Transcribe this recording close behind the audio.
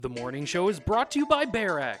The morning show is brought to you by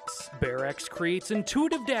BearX. BearX creates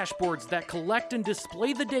intuitive dashboards that collect and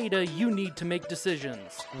display the data you need to make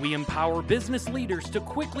decisions. We empower business leaders to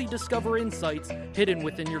quickly discover insights hidden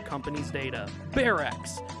within your company's data.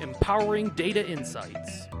 BearX, empowering data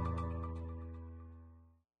insights.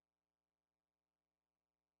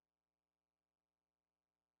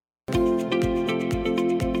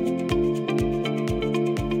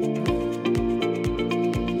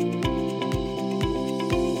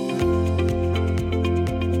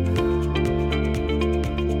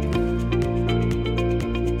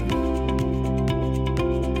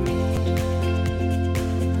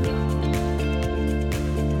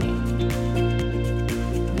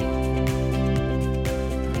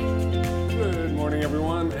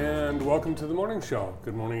 Welcome to the morning show.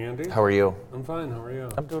 Good morning, Andy. How are you? I'm fine. How are you?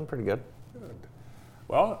 I'm doing pretty good. Good.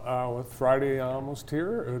 Well, with Friday almost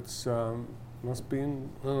here, it's must be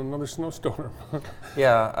another snowstorm.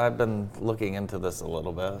 Yeah, I've been looking into this a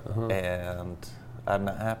little bit, and I'm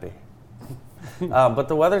not happy. But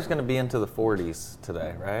the weather's going to be into the 40s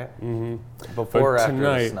today, right? Mm-hmm. Before or after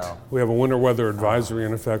tonight, the snow? We have a winter weather advisory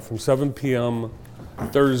in effect from 7 p.m.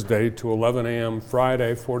 Thursday to 11 a.m.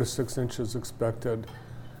 Friday. 4 to 6 inches expected.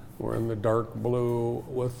 We're in the dark blue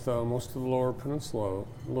with most of the lower peninsula.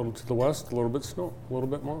 A little to the west, a little bit snow, a little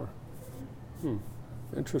bit more.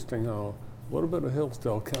 Interesting how a little bit of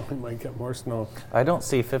Hillsdale County might get more snow. I don't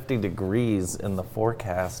see 50 degrees in the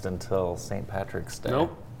forecast until St. Patrick's Day.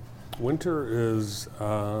 Nope. Winter is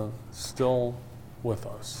still with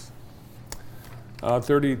us.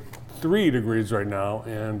 33 degrees right now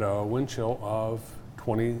and a wind chill of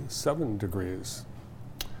 27 degrees.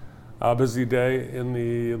 A busy day in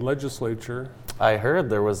the legislature. I heard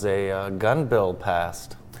there was a gun bill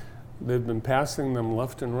passed. They've been passing them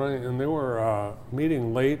left and right, and they were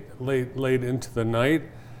meeting late into the night.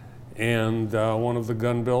 And one of the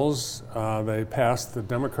gun bills, they passed, the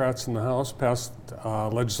Democrats in the House passed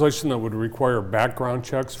legislation that would require background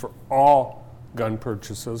checks for all gun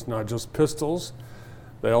purchases, not just pistols.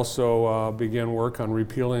 They also began work on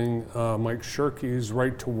repealing Mike Shirkey's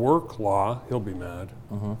right to work law. He'll be mad.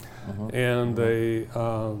 And they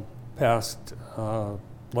passed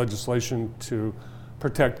legislation to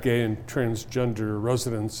protect gay and transgender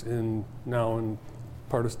residents now in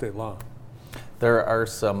part of state law. There are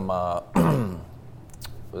some,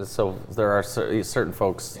 so there are certain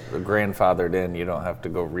folks grandfathered in. You don't have to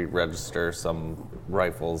go re-register some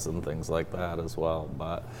rifles and things like that as well.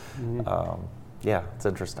 But yeah, it's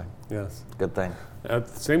interesting. Yes. Good thing. At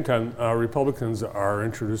the same time, Republicans are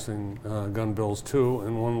introducing gun bills too,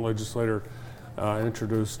 and one legislator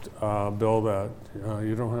introduced a bill that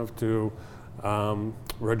you don't have to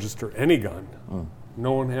register any gun.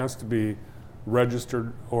 No one has to be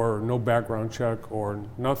registered or no background check or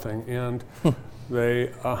nothing, and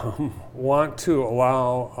they want to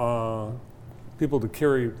allow people to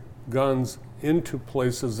carry guns into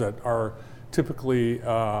places that are typically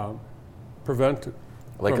prevented.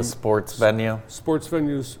 Like a sports venue? Sports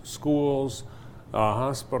venues, schools,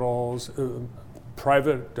 hospitals,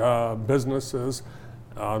 private businesses.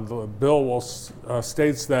 The bill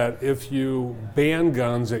states that if you ban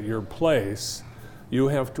guns at your place, you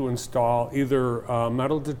have to install either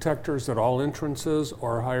metal detectors at all entrances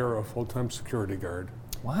or hire a full-time security guard.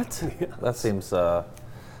 What? Yes.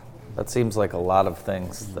 That seems like a lot of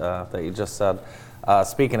things that you just said.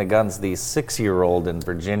 Speaking of guns, the 6-year-old in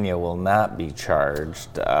Virginia will not be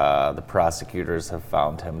charged. The prosecutors have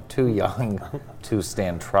found him too young to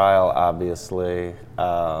stand trial, obviously,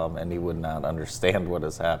 and he would not understand what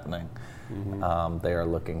is happening. They are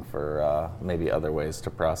looking for maybe other ways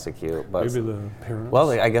to prosecute. But maybe the parents?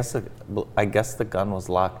 Well, I guess the gun was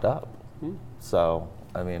locked up. So,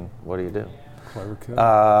 I mean, what do you do? Clever kid.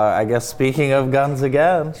 I guess speaking of guns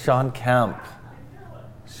again, Shawn Kemp.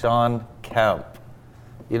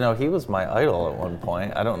 You know, he was my idol at one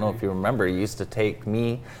point. I don't know if you remember. He used to take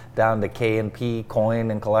me down to K&P Coin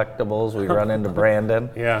and Collectibles. We'd run into Brandon.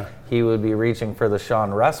 Yeah. He would be reaching for the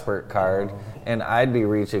Shawn Respert card, and I'd be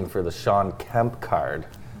reaching for the Shawn Kemp card.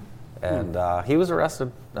 And he was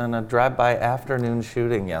arrested in a drive-by afternoon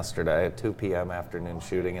shooting yesterday, a 2 p.m. afternoon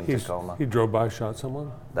shooting in Tacoma. He drove by, shot someone?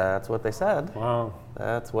 That's what they said. Wow.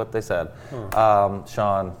 That's what they said.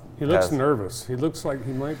 Shawn. He looks nervous. He looks like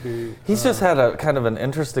he might be... He's just had a kind of an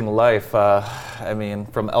interesting life. I mean,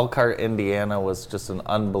 from Elkhart, Indiana, was just an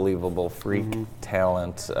unbelievable freak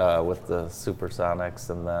talent with the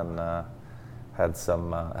Supersonics, and then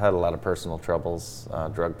had a lot of personal troubles,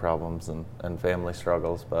 drug problems, and family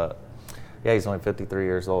struggles. But yeah, he's only 53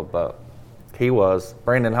 years old, but he was.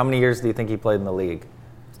 Brandon, how many years do you think he played in the league?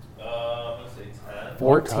 Let's say 10.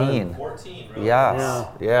 14. 14, really? Yes.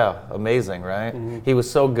 Yeah. Amazing, right? He was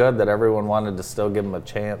so good that everyone wanted to still give him a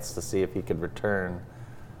chance to see if he could return.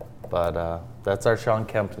 But that's our Sean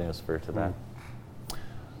Kemp news for today.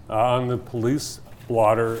 On the police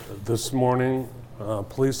blotter this morning,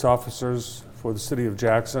 police officers for the city of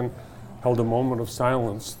Jackson held a moment of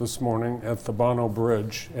silence this morning at the Bono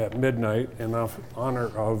Bridge at midnight in honor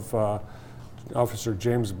of Officer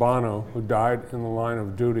James Bono, who died in the line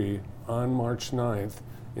of duty on March 9th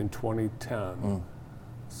in 2010.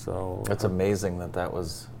 So It's amazing that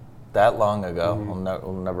was that long ago.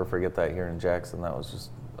 We'll never forget that here in Jackson. That was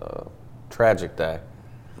just a tragic day.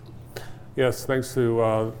 yes, thanks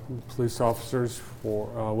to police officers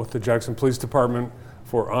for with the Jackson Police Department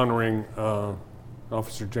for honoring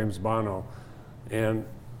Officer James Bono. And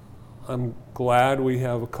I'm glad we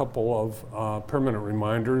have a couple of permanent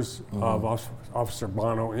reminders of Officer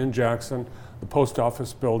Bono in Jackson. The post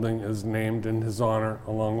office building is named in his honor,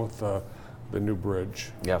 along with the new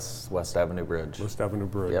bridge, Yes, West Avenue Bridge. West Avenue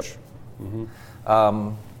Bridge.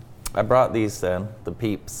 I brought these in, the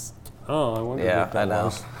Peeps. Oh, I wonder Yeah, what that I know.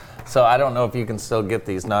 was. So I don't know if you can still get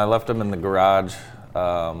these. Now I left them in the garage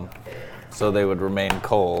so they would remain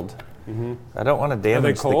cold. I don't want to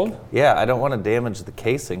damage. cold? Yeah, I don't want to damage the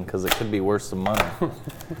casing because it could be worth some money.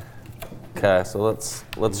 Okay, so let's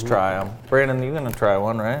try them. Brandon, you're gonna try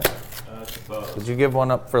one, right? Did you give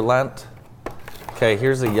one up for Lent? Okay,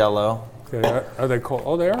 here's a yellow. Okay, are they cold?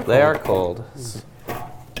 Oh, they are cold. They are cold.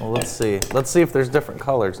 Well, let's see. Let's see if there's different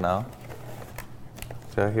colors now.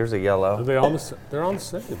 Okay, here's a Are yellow. they all the same? They're all the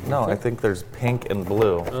same. No, I think there's pink and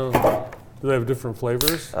blue. Do they have different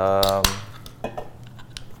flavors?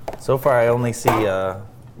 So far, I only see the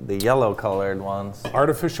yellow colored ones.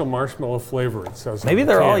 Artificial marshmallow flavor, it says. on Maybe the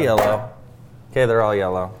they're all can. yellow. Okay, they're all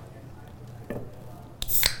yellow.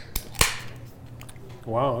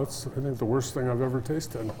 Wow, that's, I think, the worst thing I've ever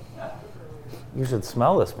tasted. You should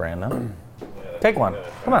smell this, Brandon. Take one.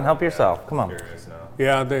 Come on, help yourself. Come on.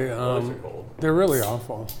 Yeah, they're really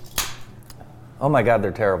awful. Oh my God,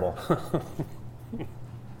 they're terrible.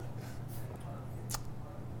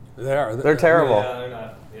 They are. They're terrible. they're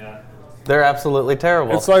not. Yeah. They're absolutely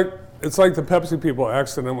terrible. It's like the Pepsi people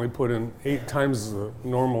accidentally put in 8 times the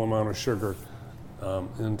normal amount of sugar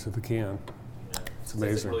into the can. It's It's like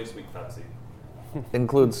amazing. really sweet Pepsi.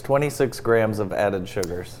 Includes 26 grams of added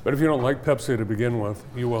sugars. But if you don't like Pepsi to begin with,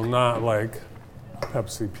 you will not like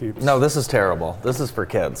Pepsi Peeps. No, this is terrible. This is for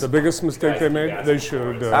kids. The biggest mistake they made, they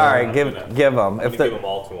should. All right, give them. I'm gonna give them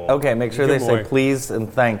all to them. Okay, make sure Give they 'em say away. please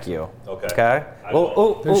and thank you. Okay. Okay. I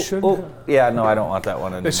will. They should have- Yeah, no, I don't want that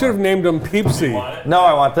one anymore. They should have named them Peepsy. No,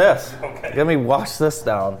 I want this. Okay. Let me wash this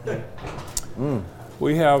down.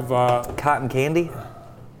 We have Cotton candy.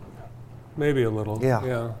 maybe a little. Yeah.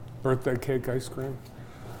 Yeah. Birthday cake ice cream.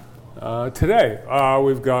 Today,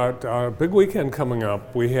 we've got a big weekend coming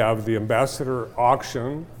up. We have the Ambassador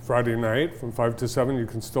Auction Friday night from 5 to 7. You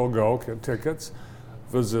can still go, get tickets.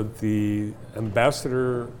 Visit the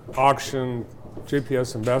Ambassador Auction,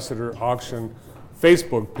 JPS Ambassador Auction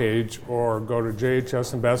Facebook page, or go to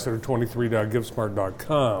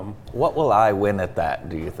jhsambassador23.givesmart.com. What will I win at that,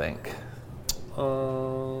 do you think?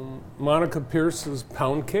 Monica Pierce's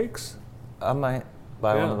pound cakes. I might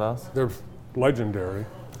buy one of those. They're legendary.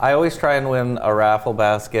 I always try and win a raffle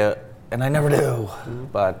basket, and I never do.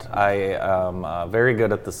 But I am very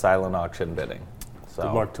good at the silent auction bidding. So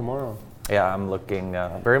Good luck tomorrow. yeah, I'm looking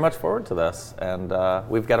very much forward to this, and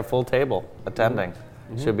we've got a full table attending.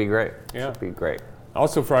 Should be great. Yeah. Should be great.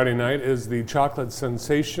 Also Friday night is the Chocolate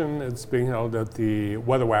Sensation. It's being held at the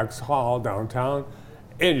Weatherwax Hall downtown,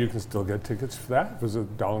 and you can still get tickets for that.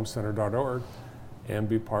 Visit dahlumcenter.org and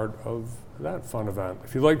be part of that fun event.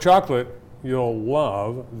 If you like chocolate, you'll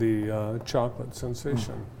love the Chocolate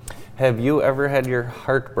Sensation. Have you ever had your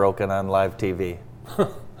heart broken on live TV?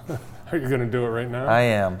 Are you going to do it right now? I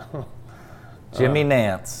am. Jimmy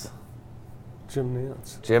Nance. Jim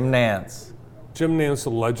Nance. Jim Nance. Jim Nance, the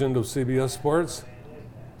legend of CBS Sports.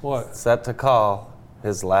 What? Set to call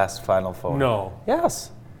his last Final Four. No. Yes.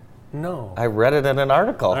 No. I read it in an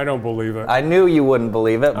article. I don't believe it. I knew you wouldn't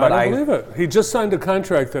believe it, but I don't believe it. He just signed a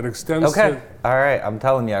contract that extends Okay. to... All right. I'm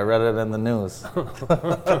telling you, I read it in the news.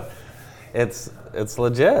 It's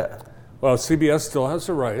legit. Well, CBS still has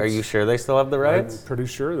the rights. Are you sure they still have the I'm rights? pretty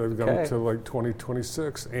sure they've gone Okay. to like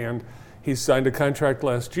 2026. And he signed a contract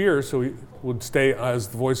last year, so he would stay as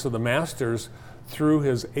the voice of the Masters through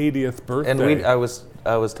his 80th birthday. And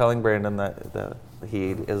I was telling Brandon that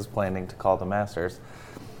he is planning to call the Masters.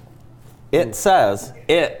 It says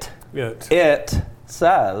it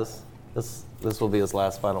says this will be his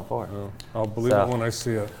last Final Four. I'll believe So- it when I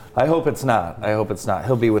see it. I hope it's not. I hope it's not.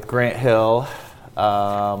 He'll be with Grant Hill,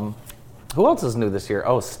 Who else is new this year?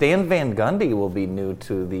 Oh, Stan Van Gundy will be new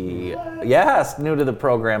to the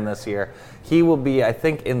program this year. He will be, I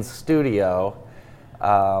think, in studio.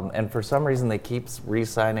 And for some reason, they keep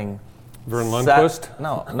re-signing Vern Lundquist?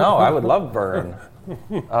 No, I would love Vern.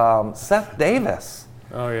 Seth Davis.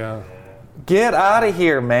 Oh, yeah. Get out of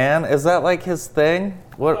here, man. Is that like his thing?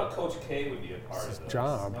 I What? thought Coach K would be a part of this.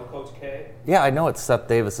 job. No Coach K? Yeah, I know it's Seth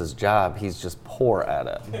Davis's job. He's just poor at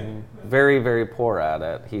it. Very, very poor at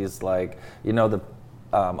it. He's like, a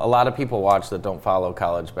lot of people watch that don't follow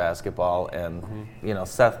college basketball, and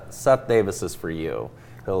Seth Davis is for you.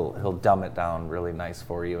 He'll dumb it down really nice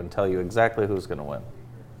for you and tell you exactly who's going to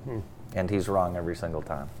win. And he's wrong every single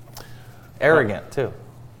time. Arrogant too.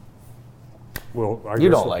 Well, I You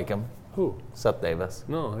guess don't like him, Who? Seth Davis.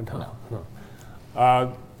 No, I don't.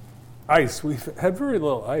 No. Ice. We've had very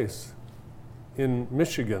little ice in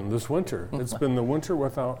Michigan this winter. It's been the winter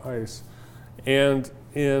without ice. And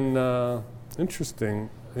in Colorado,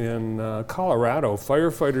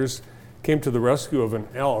 firefighters came to the rescue of an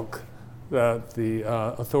elk that the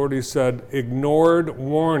authorities said ignored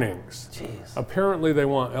warnings. Jeez. Apparently, they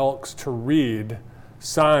want elks to read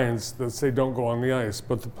signs that say don't go on the ice,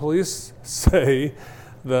 but the police say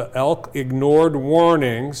the elk ignored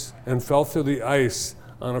warnings and fell through the ice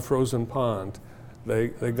on a frozen pond. They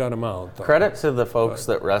got him out, though. Credit to the folks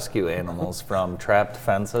that rescue animals from trapped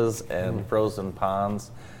fences and frozen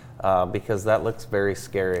ponds, because that looks very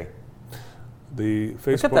scary. The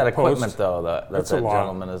Facebook Look at that equipment, post, though, that That's a lot.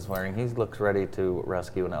 gentleman is wearing. He looks ready to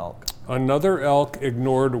rescue an elk. Another elk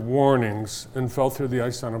ignored warnings and fell through the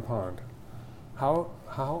ice on a pond. How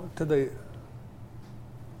did they?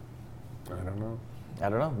 I don't know. I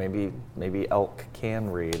don't know. Maybe elk can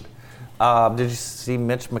read. Did you see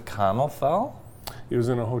Mitch McConnell fell? He was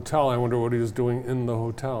in a hotel. I wonder what he was doing in the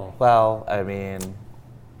hotel. Well, I mean,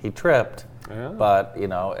 he tripped. Yeah. But,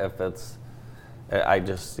 if it's, I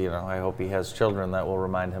hope he has children that will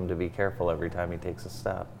remind him to be careful every time he takes a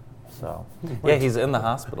step. So, yeah, he's in the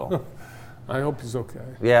hospital. I hope he's okay.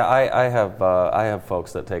 Yeah, I have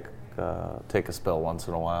folks that take a spill once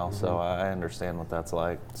in a while, so I understand what that's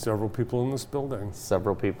like. Several people in this building.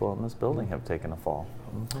 Several people in this building have taken a fall.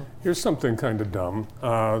 Here's something kind of dumb.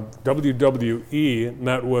 WWE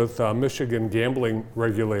met with Michigan gambling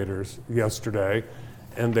regulators yesterday,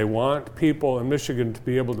 and they want people in Michigan to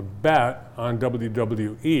be able to bet on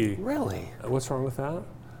WWE. Really? What's wrong with that?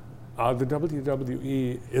 The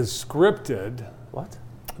WWE is scripted. What?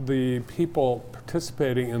 The people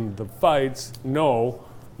participating in the fights know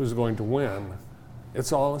who's going to win.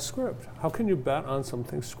 It's all a script. How can you bet on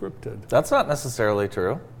something scripted? That's not necessarily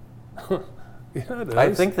true. Yeah, it is.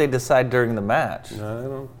 I think they decide during the match. I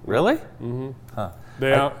don't. Really?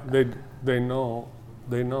 They know.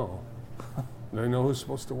 They know. They know who's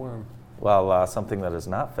supposed to win. Well, something that is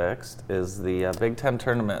not fixed is the Big Ten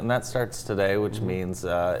tournament, and that starts today, which means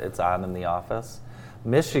it's on in the office.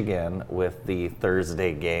 Michigan with the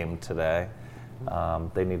Thursday game today.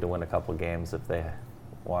 They need to win a couple games if they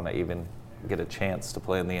want to even get a chance to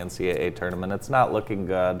play in the NCAA tournament. It's not looking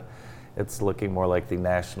good. It's looking more like the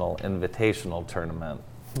National Invitational Tournament,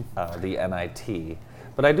 the NIT.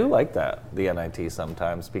 But I do like that, the NIT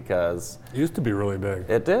sometimes, because It used to be really big.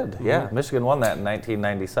 it did, yeah. Michigan won that in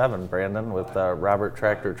 1997, Brandon, with Robert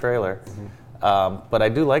Tractor Trailer. But I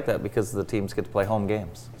do like that because the teams get to play home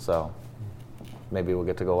games. So maybe we'll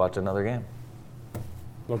get to go watch another game.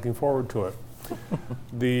 Looking forward to it.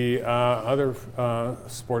 The other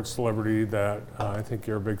sports celebrity that I think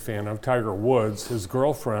you're a big fan of, Tiger Woods, his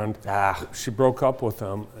girlfriend, she broke up with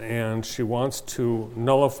him, and she wants to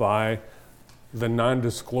nullify the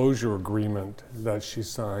non-disclosure agreement that she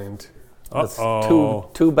signed. That's Uh-oh.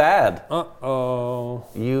 too bad. Uh-oh.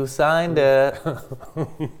 You signed it.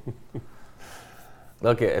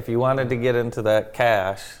 Look, if you wanted to get into that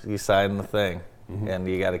cash, you signed the thing, and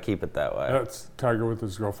you got to keep it that way. That's Tiger with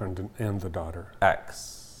his girlfriend and the daughter.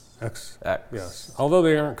 X. X. Yes. Although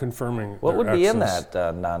they aren't confirming What their would be in exes.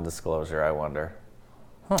 that non-disclosure, I wonder?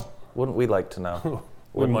 Wouldn't we like to know?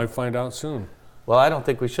 We might find out soon. Well, I don't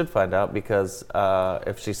think we should find out because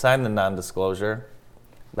if she signed the non-disclosure,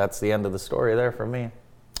 that's the end of the story there for me.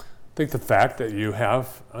 I think the fact that you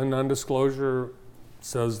have a non-disclosure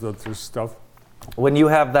says that there's stuff. When you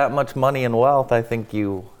have that much money and wealth, I think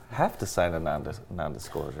you have to sign a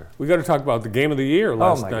non-disclosure. We got to talk about the game of the year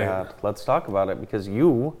last night. Oh my God, let's talk about it because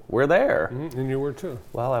you were there. And you were too.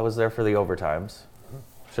 Well, I was there for the overtimes.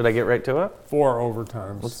 Should I get right to it? 4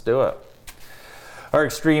 overtimes. Let's do it. Our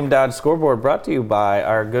Extreme Dodge Scoreboard brought to you by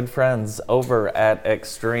our good friends over at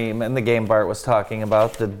Extreme. In the game Bart was talking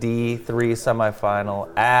about the D3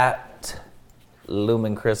 semifinal at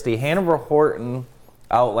Lumen Christi. Hanover Horton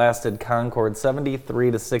outlasted Concord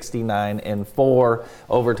 73-69 in 4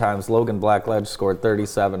 overtimes. Logan Blackledge scored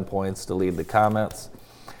 37 points to lead the Comets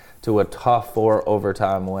to a tough 4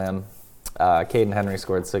 overtime win. Caden Henry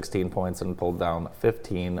scored 16 points and pulled down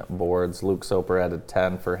 15 boards. Luke Soper added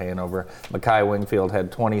 10 for Hanover. Mackay Wingfield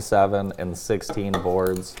had 27 and 16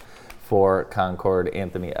 boards for Concord.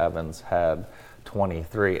 Anthony Evans had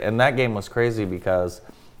 23. And that game was crazy because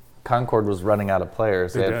Concord was running out of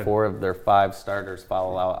players. They had 4 of their 5 starters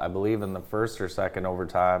foul out, I believe, in the first or second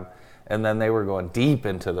overtime. And then they were going deep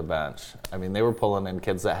into the bench. I mean, they were pulling in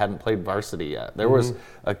kids that hadn't played varsity yet. There was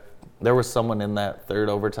someone in that third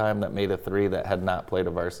overtime that made a 3 that had not played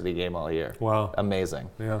a varsity game all year. Wow. Amazing.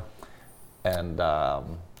 Yeah. And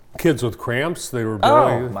kids with cramps, they were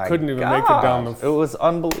barely, couldn't even make it down the... It was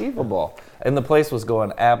unbelievable. And the place was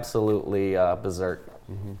going absolutely berserk.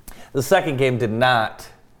 Mm-hmm. The second game did not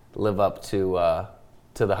live up to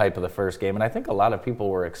the hype of the first game. And I think a lot of people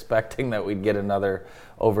were expecting that we'd get another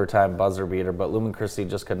overtime buzzer beater, but Lumen Christi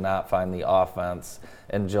just could not find the offense,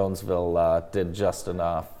 and Jonesville did just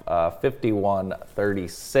enough.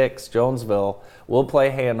 51-36. Jonesville will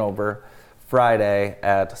play Hanover Friday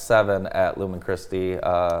at 7 at Lumen Christi.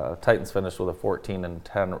 Titans finished with a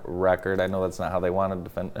 14-10 record. I know that's not how they wanted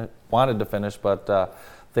to finish, but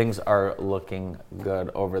things are looking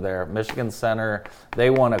good over there. Michigan Center,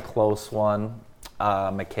 they won a close one.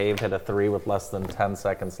 McCabe hit a 3 with less than 10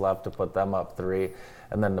 seconds left to put them up 3,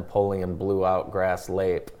 and then Napoleon blew out Grass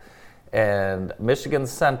Lape. And Michigan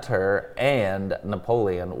Center and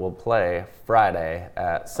Napoleon will play Friday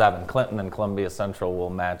at 7. Clinton and Columbia Central will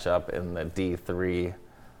match up in the D3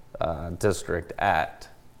 district at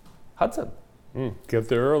Hudson. Get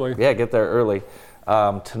there early. Yeah, get there early.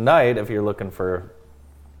 Tonight, if you're looking for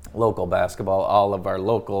local basketball, all of our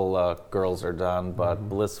local girls are done, but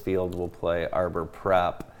Blissfield will play Arbor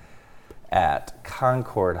Prep at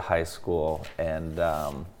Concord High School, and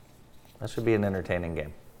that should be an entertaining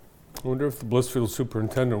game. I wonder if the Blissfield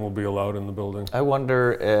superintendent will be allowed in the building. I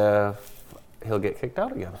wonder if he'll get kicked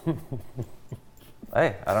out again.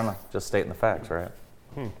 Hey, I don't know. Just stating the facts, right?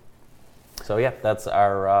 So yeah, that's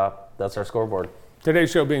our scoreboard.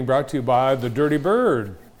 Today's show being brought to you by The Dirty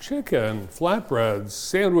Bird. Chicken, flatbreads,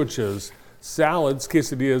 sandwiches, salads,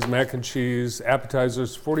 quesadillas, mac and cheese,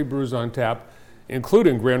 appetizers, 40 brews on tap,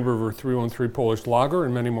 including Grand River 313 Polish Lager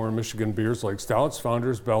and many more Michigan beers like Stouts,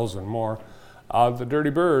 Founders, Bells, and more. The Dirty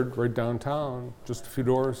Bird, right downtown, just a few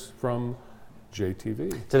doors from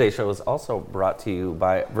JTV. Today's show is also brought to you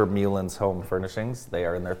by Vermeulen's Home Furnishings. They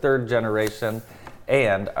are in their 3rd generation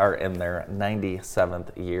and are in their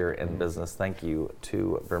 97th year in business. Thank you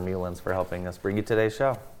to Vermeulen's for helping us bring you today's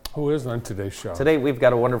show. Who is on today's show? Today we've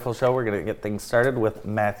got a wonderful show. We're going to get things started with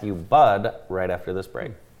Matthew Budd right after this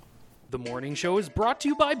break. The morning show is brought to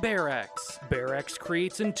you by BearX. BearX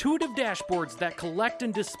creates intuitive dashboards that collect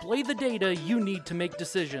and display the data you need to make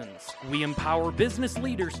decisions. We empower business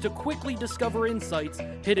leaders to quickly discover insights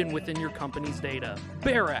hidden within your company's data.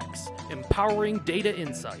 BearX, empowering data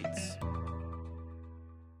insights.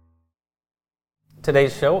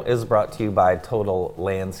 Today's show is brought to you by Total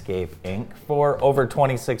Landscape, Inc. For over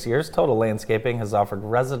 26 years, Total Landscaping has offered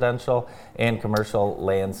residential and commercial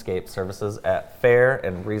landscape services at fair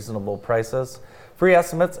and reasonable prices. Free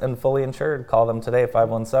estimates and fully insured. Call them today at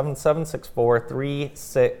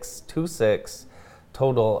 517-764-3626,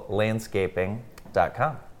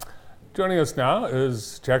 totallandscaping.com. Joining us now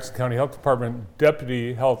is Jackson County Health Department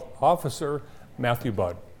Deputy Health Officer Matthew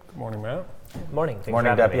Budd. Good morning, Matt. Morning. Thanks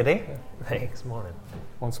Morning, for having Deputy. Me. Thanks. Morning.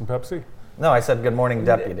 Want some Pepsi? No, I said good morning,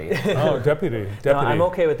 Deputy. Oh, Deputy. No, I'm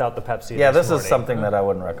okay without the Pepsi. Yeah, this morning. is something that I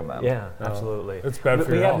wouldn't recommend. Yeah, absolutely. It's bad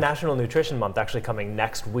for We your have health. National Nutrition Month actually coming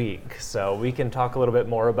next week, so we can talk a little bit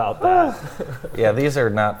more about that. Yeah, these are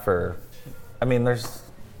not for, I mean,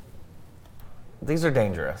 these are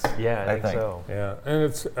dangerous. Yeah, I think so. Yeah, and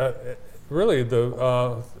it's really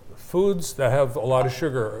the foods that have a lot of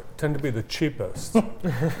sugar tend to be the cheapest.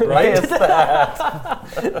 Why is that?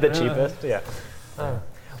 The cheapest, yeah.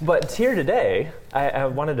 But here today, I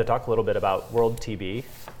wanted to talk a little bit about World TB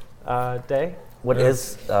Day. What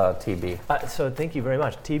is TB? So thank you very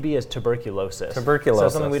much. TB is tuberculosis.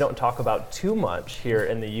 Tuberculosis. So something we don't talk about too much here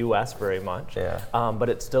in the U.S. very much. Yeah. But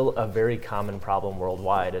it's still a very common problem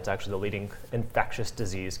worldwide. It's actually the leading infectious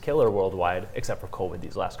disease killer worldwide, except for COVID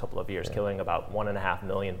these last couple of years, killing about 1.5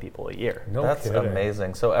 million people a year. No That's kidding.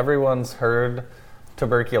 amazing. So everyone's heard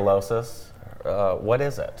tuberculosis. What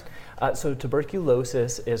is it? So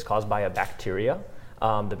tuberculosis is caused by a bacteria.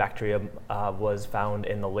 The bacteria was found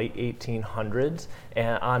in the late 1800s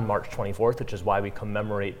and on March 24th, which is why we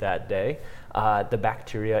commemorate that day. The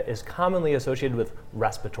bacteria is commonly associated with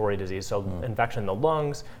respiratory disease, so infection in the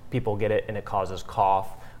lungs, people get it and it causes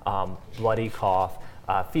cough, bloody cough,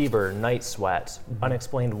 fever, night sweats,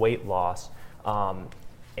 unexplained weight loss,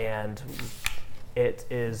 and it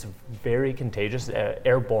is very contagious,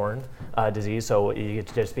 airborne disease, so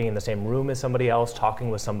just being in the same room as somebody else, talking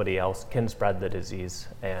with somebody else can spread the disease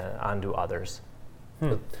onto others.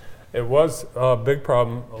 It was a big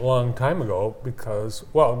problem a long time ago because,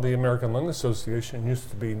 well, the American Lung Association used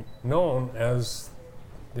to be known as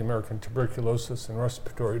the American Tuberculosis and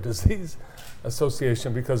Respiratory Disease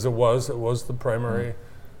Association because it was the primary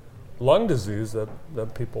lung disease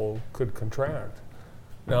that people could contract.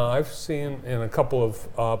 Now, I've seen in a couple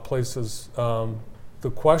of places the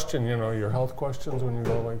question, your health questions when you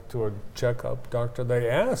go like to a checkup, doctor, they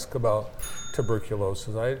ask about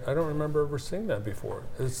tuberculosis. I don't remember ever seeing that before.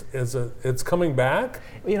 It's coming back?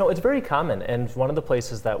 It's very common, and one of the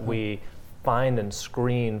places that we find and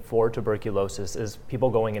screen for tuberculosis is people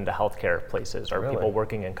going into healthcare places or people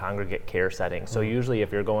working in congregate care settings. So usually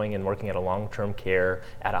if you're going and working at a long-term care,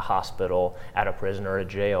 at a hospital, at a prison or a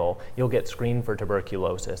jail, you'll get screened for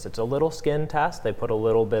tuberculosis. It's a little skin test. They put a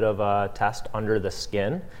little bit of a test under the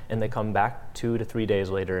skin and they come back 2 to 3 days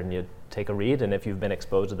later and you take a read, and if you've been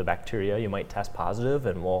exposed to the bacteria, you might test positive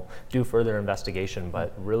and we'll do further investigation.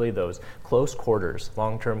 But really those close quarters,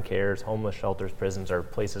 long-term cares, homeless shelters, prisons are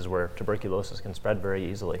places where tuberculosis can spread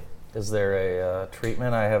very easily. Is there a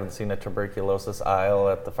treatment? I haven't seen a tuberculosis aisle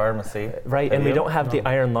at the pharmacy. Right, and we don't have the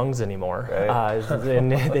iron lungs anymore. Right. And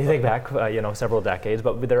they think back, several decades,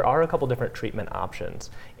 but there are a couple different treatment options.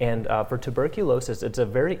 And for tuberculosis, it's a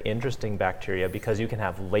very interesting bacteria because you can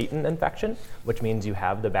have latent infection, which means you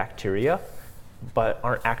have the bacteria, but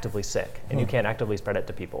aren't actively sick, and you can't actively spread it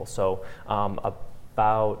to people. So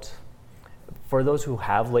for those who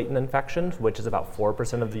have latent infections, which is about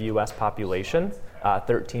 4% of the US population,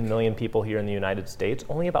 13 million people here in the United States,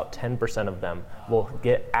 only about 10% of them will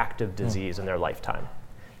get active disease in their lifetime.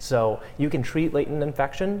 So you can treat latent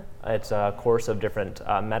infection. It's a course of different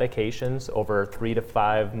medications over 3 to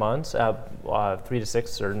 5 months, 3 to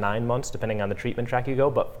 6 or 9 months, depending on the treatment track you go.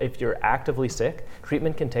 But if you're actively sick,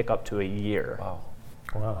 treatment can take up to a year.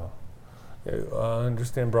 Wow. I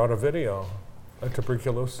understand brought a video.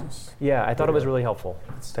 Tuberculosis. Yeah, I thought it was really helpful.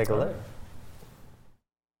 Let's take a look.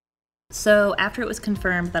 So after it was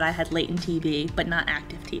confirmed that I had latent TB, but not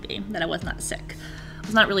active TB, that I was not sick, I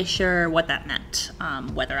was not really sure what that meant,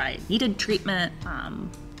 whether I needed treatment,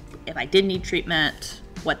 if I did need treatment,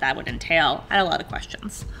 what that would entail. I had a lot of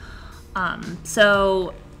questions.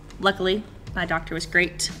 So luckily, my doctor was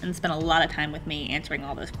great and spent a lot of time with me answering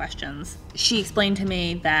all those questions. She explained to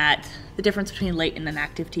me that the difference between latent and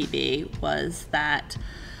active TB was that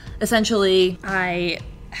essentially I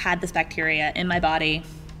had this bacteria in my body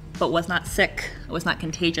but was not sick, I was not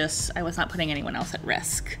contagious, I was not putting anyone else at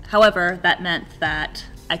risk. However, that meant that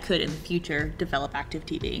I could in the future develop active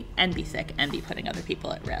TB and be sick and be putting other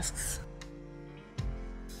people at risks.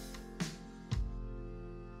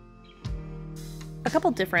 A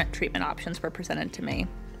couple different treatment options were presented to me.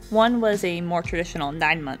 One was a more traditional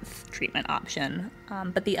 9-month treatment option,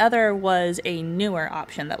 but the other was a newer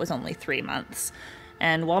option that was only 3 months.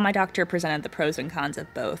 And while my doctor presented the pros and cons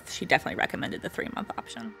of both, she definitely recommended the 3-month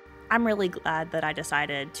option. I'm really glad that I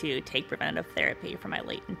decided to take preventative therapy for my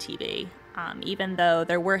latent TB. Even though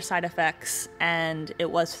there were side effects and it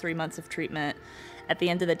was 3 months of treatment, at the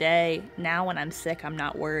end of the day, now when I'm sick, I'm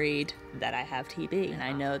not worried that I have TB, and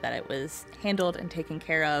I know that it was handled and taken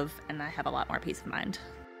care of, and I have a lot more peace of mind.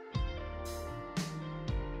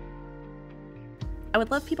 I would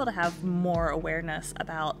love people to have more awareness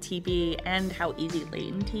about TB and how easy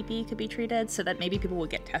latent TB could be treated so that maybe people would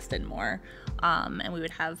get tested more, and we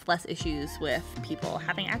would have less issues with people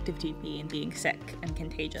having active TB and being sick and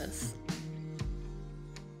contagious.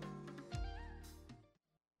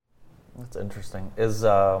 That's interesting. Is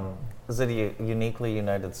it a uniquely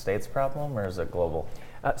United States problem or is it global?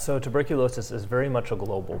 So tuberculosis is very much a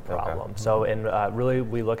global problem. Okay. So really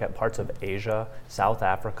we look at parts of Asia, South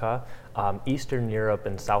Africa, Eastern Europe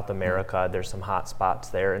and South America. There's some hot spots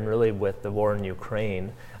there. And really with the war in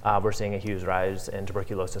Ukraine, we're seeing a huge rise in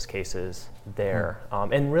tuberculosis cases there.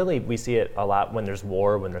 And really we see it a lot when there's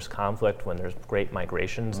war, when there's conflict, when there's great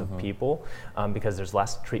migrations of people, because there's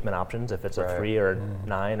less treatment options. If it's a 3 or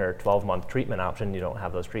 9 or 12-month treatment option, you don't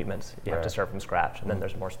have those treatments. You have to start from scratch, and then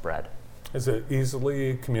there's more spread. Is it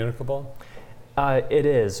easily communicable? It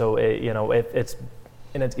is. So it's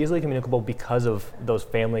And it's easily communicable because of those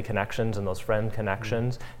family connections and those friend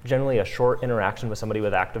connections. Generally, a short interaction with somebody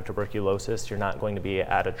with active tuberculosis, you're not going to be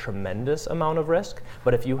at a tremendous amount of risk.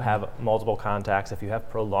 But if you have multiple contacts, if you have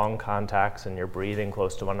prolonged contacts and you're breathing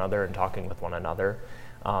close to one another and talking with one another,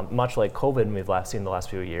 much like COVID we've seen the last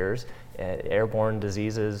few years, airborne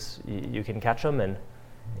diseases, you can catch them and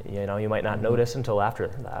you might not notice until after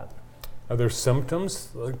that. Are there symptoms,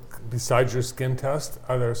 like besides your skin test?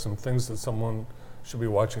 Are there some things that someone should be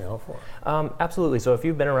watching out for? Absolutely. So if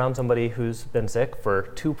you've been around somebody who's been sick for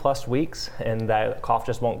 2+ weeks and that cough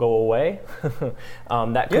just won't go away,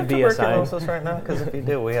 that could be a sign. You have tuberculosis right now? Because if you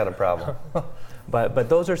do, we had a problem. But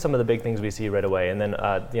those are some of the big things we see right away. And then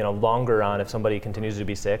longer on, if somebody continues to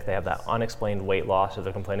be sick, they have that unexplained weight loss, or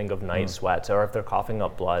they're complaining of night sweats, or if they're coughing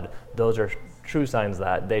up blood, those are true signs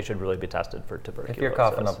that they should really be tested for tuberculosis. If you're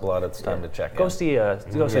coughing up blood, it's time to check Go in.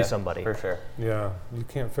 see somebody. For sure. Yeah, you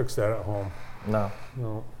can't fix that at home. No.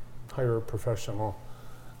 Hire a professional.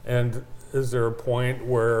 And is there a point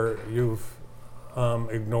where you've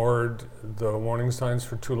ignored the warning signs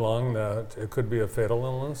for too long that it could be a fatal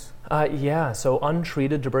illness? Yeah, so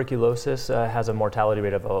untreated tuberculosis has a mortality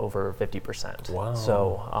rate of over 50%. Wow.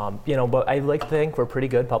 So, but I like to think we're pretty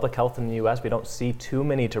good. Public health in the U.S., we don't see too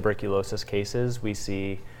many tuberculosis cases. We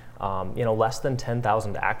see, less than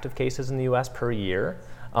 10,000 active cases in the U.S. per year.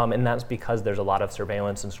 And that's because there's a lot of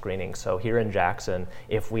surveillance and screening. So here in Jackson,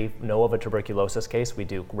 if we know of a tuberculosis case, we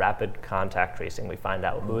do rapid contact tracing. We find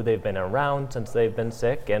out who they've been around since they've been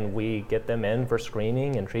sick, and we get them in for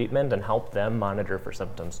screening and treatment and help them monitor for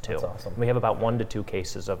symptoms too. That's awesome. We have about 1 to 2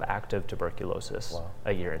 cases of active tuberculosis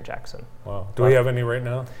a year in Jackson. Wow. Do we have any right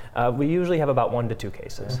now? We usually have about 1 to 2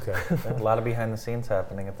 cases. Okay. There's a lot of behind the scenes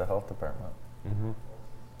happening at the health department. Mm-hmm.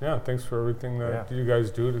 Yeah, thanks for everything that you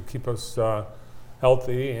guys do to keep us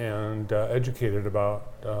healthy and educated about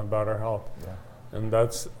our health. Yeah. And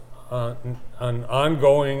that's an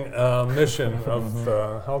ongoing mission of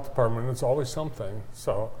the health department. It's always something.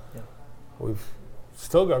 So we've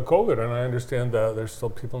still got COVID, and I understand that there's still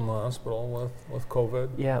people in the hospital with COVID.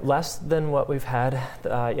 Yeah, less than what we've had,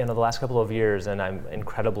 the last couple of years, and I'm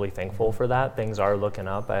incredibly thankful for that. Things are looking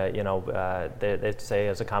up. They say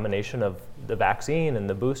it's a combination of the vaccine and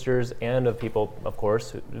the boosters, and of people, of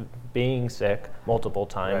course, being sick multiple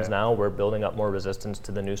times. Right. Now we're building up more resistance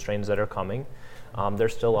to the new strains that are coming. There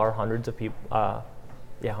still are hundreds of people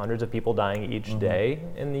dying each day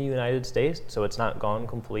in the United States, so it's not gone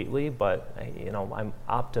completely, but I'm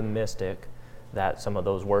optimistic that some of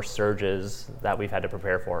those worst surges that we've had to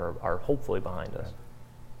prepare for are hopefully behind us.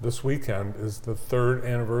 This weekend is the 3rd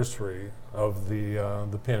anniversary of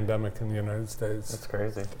the pandemic in the United States. That's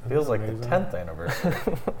crazy. Feels like the 10th anniversary.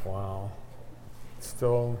 Wow.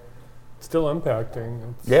 Still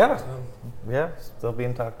impacting. Still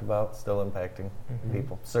being talked about, still impacting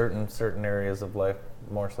people. Certain areas of life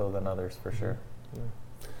more so than others, for sure.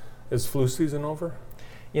 Is flu season over?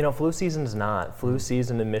 Flu season's not. Flu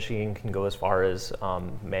season in Michigan can go as far as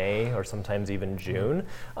May or sometimes even June,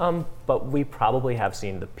 but we probably have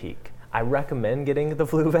seen the peak. I recommend getting the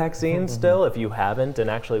flu vaccine still if you haven't, and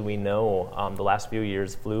actually we know the last few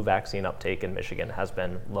years flu vaccine uptake in Michigan has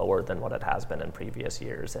been lower than what it has been in previous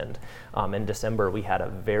years, and in December we had a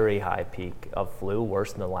very high peak of flu,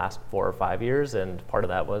 worse than the last 4 or 5 years, and part of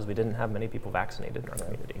that was we didn't have many people vaccinated in our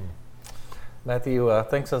community. Matthew,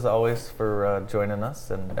 thanks as always for joining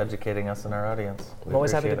us and educating us and our audience. I'm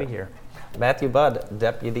always happy to be here. Matthew Budd,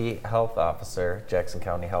 Deputy Health Officer, Jackson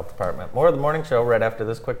County Health Department. More of the morning show right after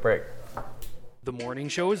this quick break. The morning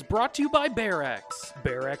show is brought to you by BearX.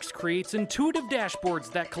 BearX creates intuitive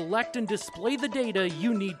dashboards that collect and display the data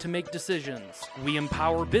you need to make decisions. We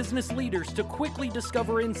empower business leaders to quickly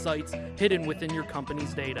discover insights hidden within your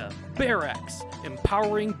company's data. BearX,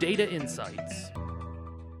 empowering data insights.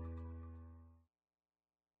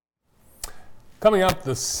 Coming up,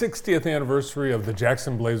 the 60th anniversary of the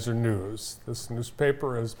Jackson Blazer News. This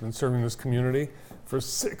newspaper has been serving this community for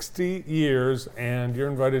 60 years, and you're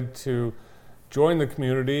invited to join the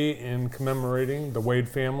community in commemorating the Wade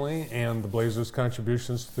family and the Blazers'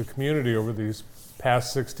 contributions to the community over these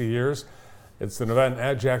past 60 years. It's an event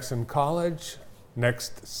at Jackson College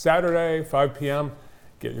next Saturday, 5 p.m.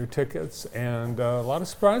 Get your tickets, and a lot of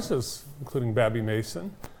surprises, including Babby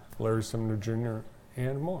Mason, Larry Sumner Jr.,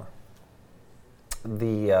 and more.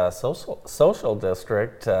 The social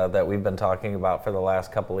district that we've been talking about for the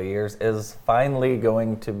last couple of years is finally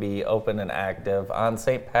going to be open and active on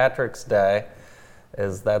St. Patrick's Day,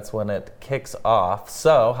 as that's when it kicks off.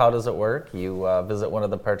 So how does it work? You visit one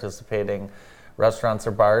of the participating restaurants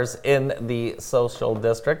or bars in the social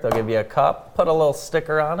district. They'll give you a cup, put a little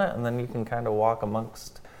sticker on it, and then you can kind of walk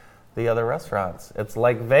amongst the other restaurants. It's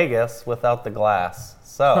like Vegas without the glass.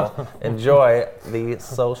 So enjoy the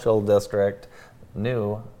social district,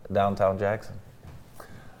 new downtown Jackson.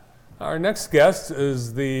 Our next guest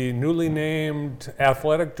is the newly named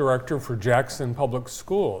athletic director for Jackson Public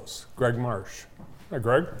Schools, Greg Marsh. Hi,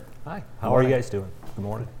 Greg. Hi. How are you guys doing? Good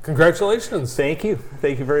morning. Congratulations. Thank you.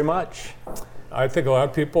 Thank you very much. I think a lot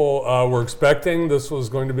of people were expecting this was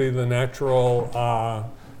going to be the natural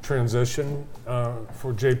transition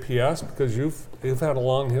for JPS because you've had a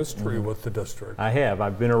long history with the district. I have.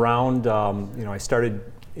 I've been around. I started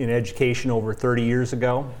in education over 30 years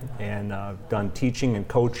ago, and done teaching and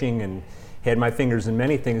coaching, and had my fingers in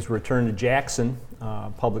many things. Returned to Jackson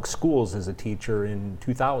Public Schools as a teacher in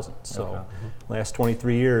 2000. So, last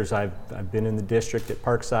 23 years, I've been in the district at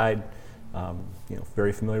Parkside.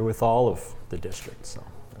 Very familiar with all of the district. So.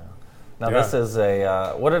 Now this is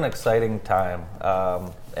what an exciting time.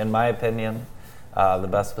 In my opinion, the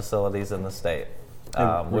best facilities in the state.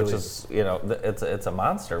 Which is, it's a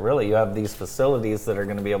monster, really. You have these facilities that are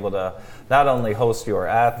going to be able to not only host your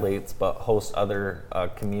athletes, but host other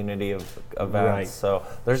community events. Right. So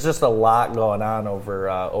there's just a lot going on over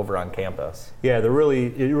on campus. Yeah, it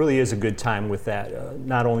really is a good time with that.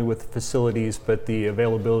 Not only with the facilities, but the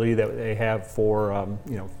availability that they have for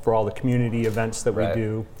for all the community events that we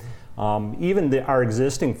do. Even our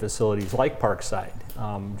existing facilities like Parkside,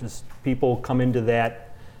 just people come into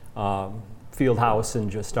that field house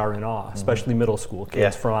and just are in awe, especially middle school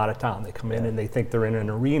kids from out of town. They come in and they think they're in an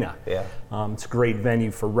arena. Yeah. It's a great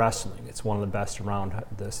venue for wrestling. It's one of the best around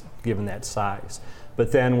this, given that size.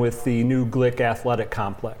 But then with the new Glick Athletic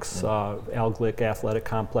Complex, Al Glick Athletic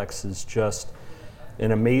Complex is just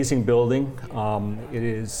an amazing building. It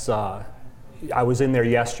is. I was in there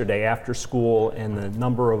yesterday after school, and the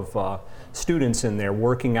number of students in there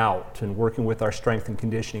working out and working with our strength and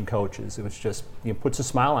conditioning coaches, it was just, puts a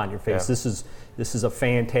smile on your face. Yeah. This is a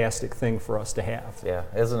fantastic thing for us to have. Yeah,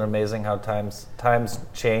 isn't it amazing how times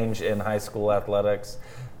change in high school athletics?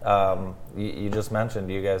 You just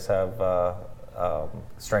mentioned you guys have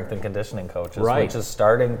strength and conditioning coaches, which is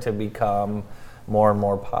starting to become more and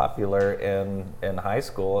more popular in high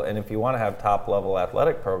school, and if you want to have top level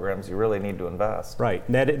athletic programs, you really need to invest. Right,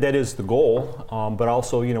 and that is the goal, but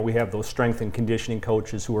also we have those strength and conditioning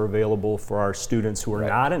coaches who are available for our students who are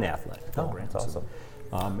not in athletic programs. That's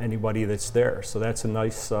awesome. Anybody that's there, so that's a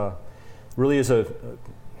nice, really is a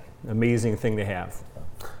amazing thing to have.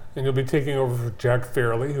 And you'll be taking over for Jack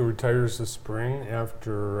Fairley, who retires this spring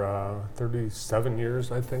after 37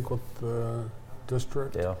 years, I think, with the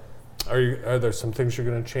district. Yeah. Are there some things you're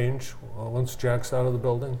going to change once Jack's out of the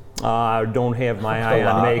building? I don't have my eye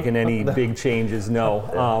on making any big changes,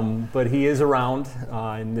 no. But he is around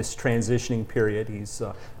in this transitioning period. He's,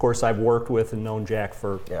 of course, I've worked with and known Jack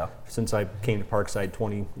since I came to Parkside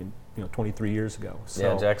 23 years ago. So,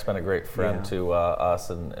 yeah, Jack's been a great friend to us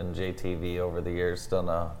and JTV over the years. Done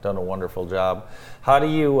a wonderful job. How do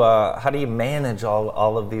you manage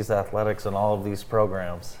all of these athletics and all of these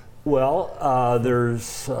programs? Well,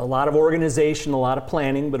 there's a lot of organization, a lot of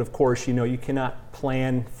planning, but of course, you cannot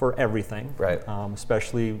plan for everything. Right.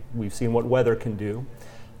 Especially, we've seen what weather can do.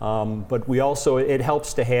 But we also, it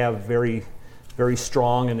helps to have very, very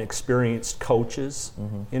strong and experienced coaches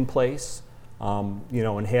in place,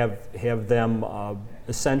 and have them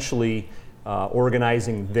essentially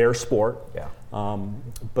organizing their sport. Yeah.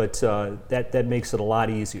 But that makes it a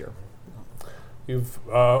lot easier. You've,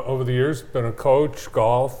 over the years, been a coach,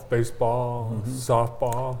 golf, baseball,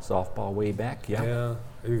 softball. Softball way back, yeah. Yeah.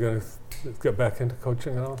 Are you going to get back into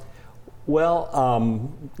coaching at all? Well,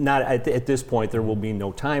 not at this point. There will be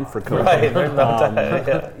no time for coaching. Right, there's no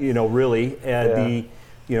time. Really.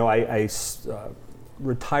 I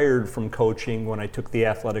retired from coaching when I took the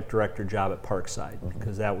athletic director job at Parkside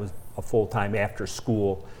because that was a full-time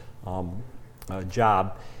after-school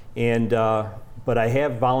job. But I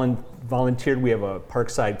have volunteered. We have a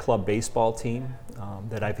Parkside Club baseball team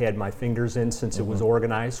that I've had my fingers in since it was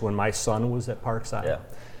organized when my son was at Parkside. Yeah.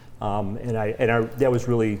 That was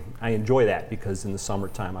really, I enjoy that because in the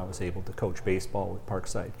summertime I was able to coach baseball with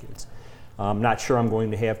Parkside kids. I'm not sure I'm going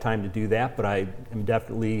to have time to do that, but I am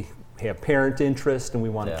definitely have parent interest and we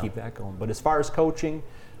want to keep that going. But as far as coaching,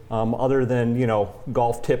 other than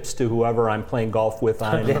golf tips to whoever I'm playing golf with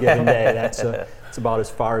on any given day, that's about as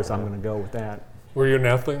far as I'm going to go with that. Were you an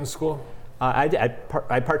athlete in school?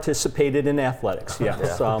 I participated in athletics.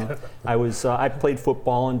 Yes, I played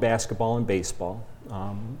football and basketball and baseball.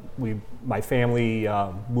 My family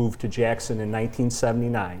moved to Jackson in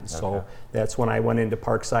 1979, so that's when I went into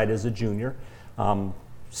Parkside as a junior.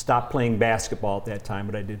 Stopped playing basketball at that time,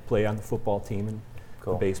 but I did play on the football team and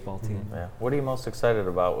the baseball team. Yeah. What are you most excited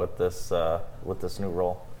about with this new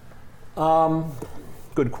role?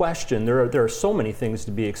 Good question. There are so many things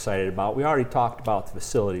to be excited about. We already talked about the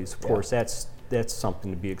facilities. Of course, that's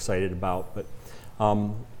something to be excited about. But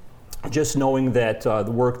just knowing that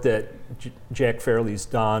the work that Jack Fairley's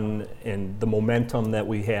done and the momentum that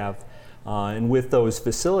we have, and with those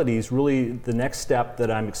facilities, really the next step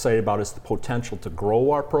that I'm excited about is the potential to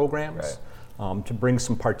grow our programs, to bring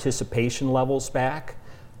some participation levels back,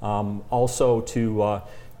 also to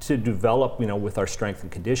develop, with our strength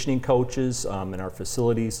and conditioning coaches and our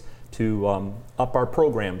facilities, to up our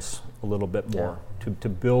programs a little bit more, to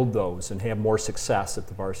build those and have more success at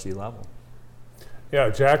the varsity level. Yeah,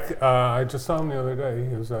 Jack, I just saw him the other day.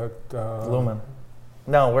 He was at Lumen.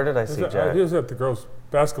 No, where did I see Jack? He was at the girls'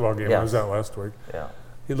 basketball game. Yes. I was at last week. Yeah.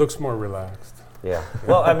 He looks more relaxed. Yeah.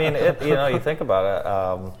 Well, I mean, you think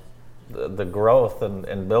about it. The growth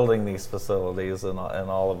and building these facilities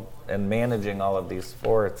and managing all of these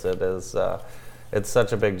sports, it's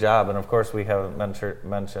such a big job. And of course, we haven't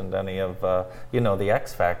mentioned any of the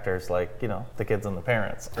X factors, like the kids and the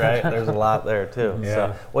parents, right? There's a lot there too. Yeah.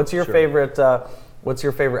 So, what's your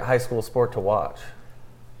favorite high school sport to watch?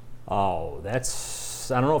 Oh,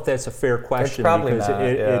 I don't know if that's a fair question. It's probably because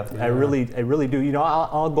not. I really do.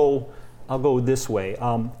 I'll go this way.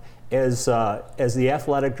 As the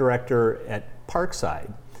athletic director at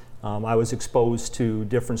Parkside, I was exposed to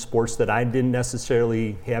different sports that I didn't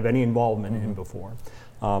necessarily have any involvement in before.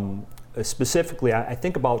 Specifically, I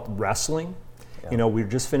think about wrestling. Yeah. We were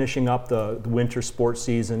just finishing up the winter sports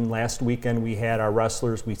season. Last weekend we had our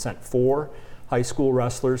wrestlers. We sent 4 high school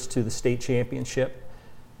wrestlers to the state championship.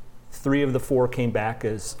 3 of the 4 came back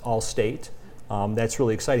as all-state. That's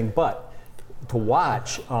really exciting. But to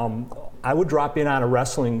watch, I would drop in on a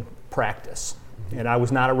wrestling practice. And I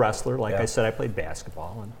was not a wrestler. Like I said, I played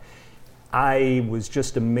basketball. And I was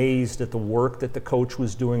just amazed at the work that the coach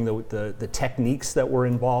was doing, the techniques that were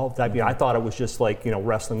involved. I thought it was just like,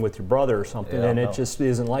 wrestling with your brother or something, and it just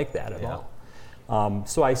isn't like that at all.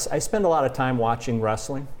 So I spend a lot of time watching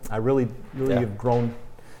wrestling. I really have grown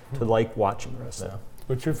to like watching wrestling. Yeah.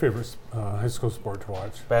 What's your favorite high school sport to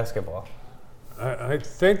watch? Basketball. I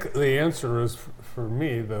think the answer is, for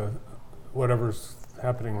me, whatever's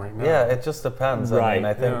happening right now. Yeah, it just depends. Right. I mean,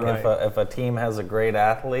 I think Yeah, if a team has a great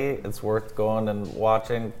athlete, it's worth going and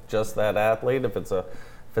watching just that athlete. If it's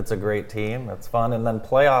a great team, it's fun. And then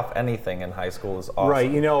playoff anything in high school is awesome.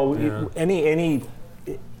 Right.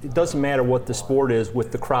 It doesn't matter what the sport is,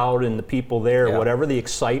 with the crowd and the people there, whatever the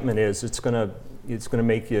excitement is, it's gonna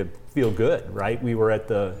make you feel good, right? We were at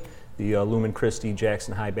the Lumen Christi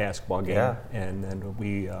Jackson High basketball game, and then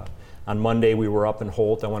we on Monday we were up in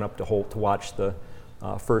Holt. I went up to Holt to watch the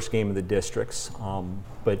first game of the districts,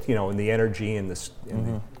 but in the energy and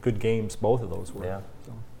the good games, both of those were. Yeah.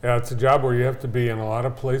 So. Yeah, it's a job where you have to be in a lot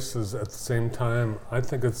of places at the same time. I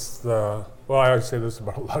think I always say this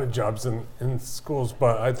about a lot of jobs in schools,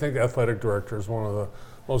 but I think athletic director is one of the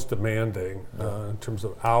most demanding in terms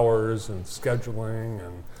of hours and scheduling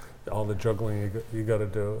and all the juggling you got to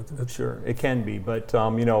do. Sure, it can be, but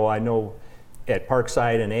I know at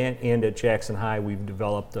Parkside and at Jackson High, we've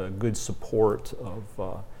developed a good support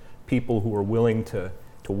of people who are willing to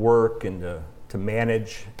work and to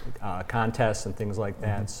manage contests and things like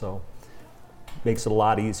that. So it makes it a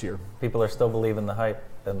lot easier. People are still believing the hype,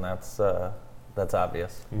 and that's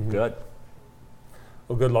obvious. Good.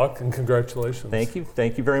 Well, good luck and congratulations.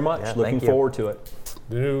 Thank you very much. Yeah, Looking forward to it.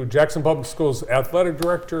 The new Jackson Public Schools Athletic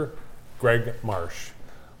Director, Greg Marsh.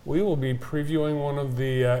 We will be previewing one of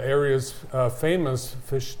the area's famous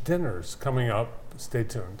fish dinners coming up. Stay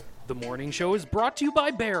tuned. The morning show is brought to you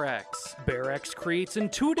by BearX. BearX creates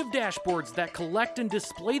intuitive dashboards that collect and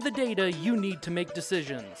display the data you need to make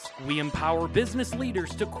decisions. We empower business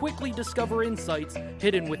leaders to quickly discover insights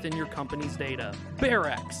hidden within your company's data.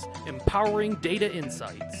 BearX, empowering data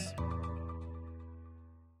insights.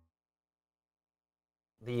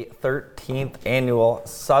 The 13th annual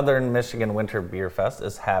Southern Michigan Winter Beer Fest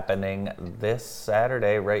is happening this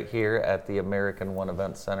Saturday right here at the American One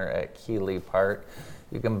Event Center at Keeley Park.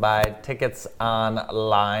 You can buy tickets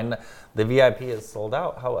online. The VIP is sold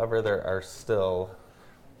out. However, there are still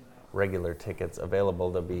regular tickets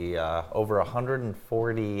available. There'll be over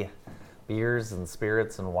 140 beers and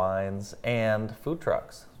spirits and wines and food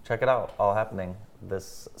trucks. Check it out. All happening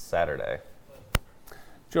this Saturday.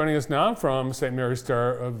 Joining us now from St. Mary's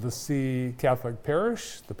Star of the Sea Catholic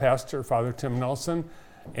Parish, the pastor, Father Tim Nelson,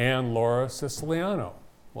 and Laura Siciliano.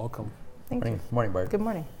 Welcome. Thank you. Morning, Bart. Good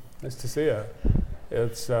morning. Nice to see you.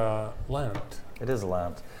 It's Lent. It is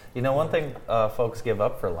Lent. One thing folks give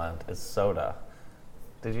up for Lent is soda.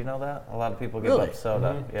 Did you know that? A lot of people give up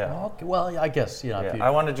soda. Mm-hmm. Yeah. Okay, well, I guess, you know. If you,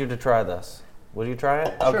 I wanted you to try this. Would you try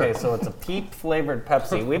it? Sure. Okay, so it's a peep flavored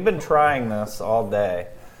Pepsi. We've been trying this all day,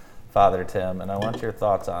 Father Tim, and I want your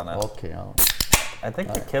thoughts on it. okay, I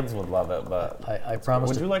think the kids would love it, but I promise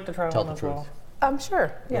would you like to try tell one the as truth. well?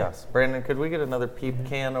 Sure. Yeah. Yes. Brandon, could we get another peep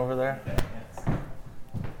can over there?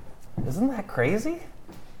 Isn't that crazy?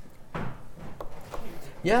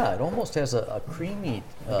 Yeah, it almost has a creamy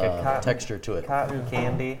Like a texture to it. Cotton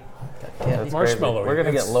candy. Candy. That's Marshmallow. crazy. We're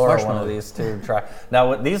gonna get It's Laura one marshmallow. of these to try.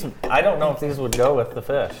 Now, with these, I don't know if these would go with the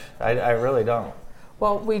fish. I really don't.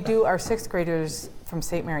 Well, we do, our sixth graders from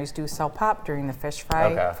St. Mary's do sell pop during the fish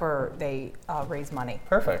fry Okay. they raise money.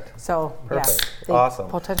 Perfect. So, Perfect. yeah, they Awesome.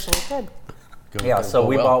 potentially could. Yeah, so go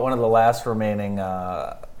we well. bought one of the last remaining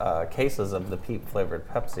cases of the peep flavored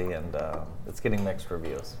Pepsi, and it's getting mixed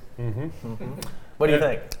reviews. What do you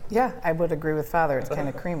think? Yeah, I would agree with Father. It's kind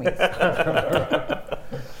of creamy.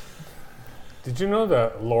 Did you know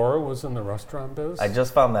that Laura was in the restaurant biz? I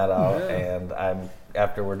just found that out, Yeah. and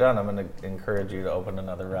after we're done, I'm going to encourage you to open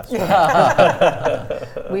another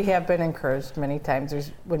restaurant. We have been encouraged many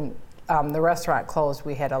times. When the restaurant closed,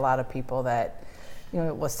 we had a lot of people that,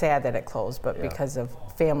 it was sad that it closed, but Yeah. because of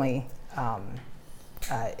family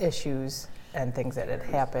issues and things that had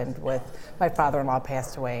happened with my father-in-law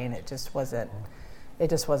passed away, and it just wasn't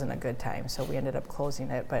a good time. So we ended up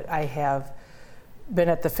closing it. But I have been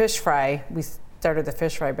at the fish fry. We started the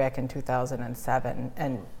fish fry back in 2007,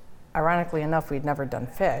 and ironically enough, we'd never done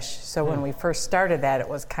fish. So when we first started that, it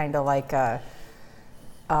was kind of like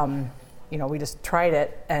we just tried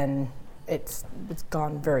it, and it's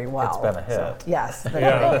gone very well. It's been a hit. So, yes, it's been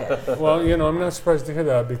a big hit. Well, I'm not surprised to hear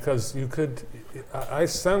that because I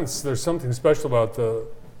sense there's something special about the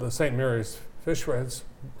St. Mary's fish fry. It's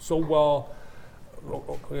so well,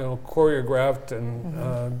 choreographed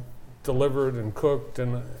and delivered and cooked,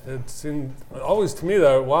 and it seemed always to me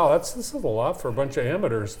that this is a lot for a bunch of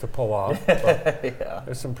amateurs to pull off. But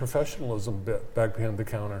there's some professionalism back behind the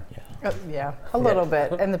counter. Yeah, a little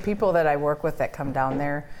bit. And the people that I work with that come down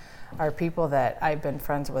there are people that I've been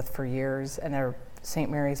friends with for years, and they're St.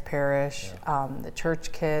 Mary's Parish, the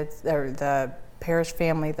church kids, they're the parish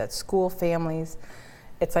family, the school families.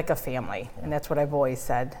 It's like a family, and that's what I've always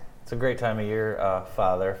said. It's a great time of year,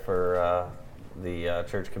 Father, for the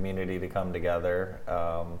church community to come together.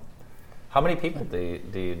 How many people do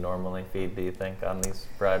you normally feed, do you think, on these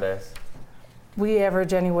Fridays? We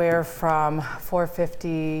average anywhere from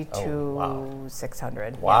 450 to wow.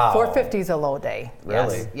 600. Wow. 450 is a low day.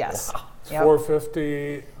 Really? Yes. Wow. It's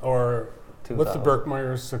 450 or with the 2,000.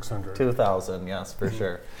 Berkmeyers 600. 2,000, yes, for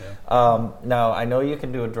sure. Now, I know you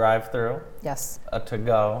can do a drive-through, Yes. a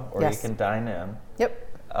to-go, or Yes. you can dine in. Yep.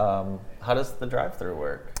 How does the drive-through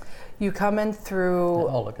work? You come in through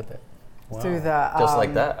Oh, look at that. through the Just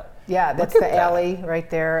like that? Yeah, that's Look at the that. alley right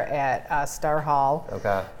there at Star Hall.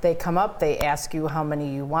 Okay. They come up, they ask you how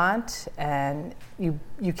many you want, and you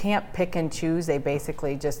can't pick and choose. They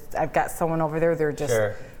basically just, I've got someone over there, they're just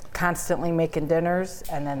Sure. constantly making dinners,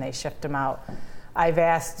 and then they shift them out. I've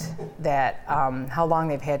asked that how long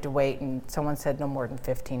they've had to wait, and someone said no more than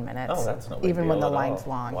 15 minutes. Oh, that's no big even when deal the at line's all.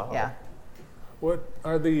 long. Wow. Yeah. What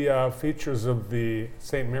are the features of the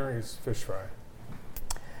St. Mary's fish fry?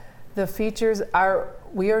 The features are,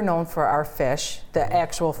 we are known for our fish. The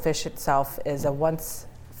actual fish itself is a once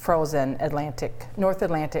frozen North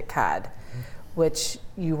Atlantic cod, which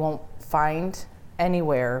you won't find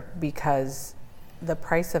anywhere because the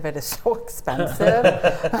price of it is so expensive.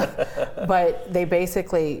 But they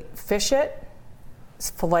basically fish it,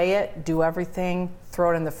 fillet it, do everything,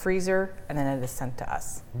 throw it in the freezer, and then it is sent to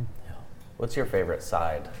us. What's your favorite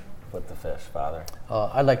side with the fish, Father?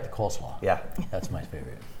 I like the coleslaw. Yeah. That's my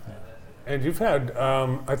favorite. And you've had,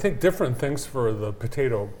 I think, different things for the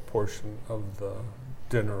potato portion of the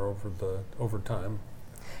dinner over time.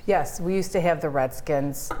 Yes, we used to have the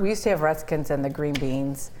Redskins. We used to have Redskins and the green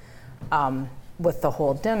beans with the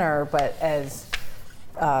whole dinner, but as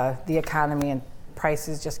the economy and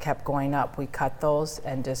prices just kept going up, we cut those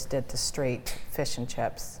and just did the straight fish and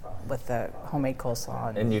chips with the homemade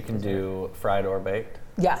coleslaw. And you can do fried or baked?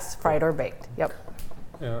 Yes, fried or baked. Yep.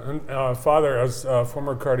 Yeah, and Father, as a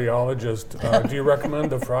former cardiologist, do you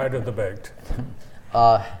recommend the fried or the baked?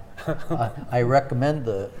 I recommend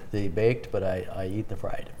the baked, but I eat the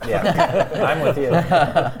fried. Yeah, I'm with you.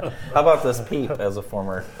 How about this Peep as a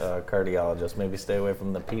former cardiologist? Maybe stay away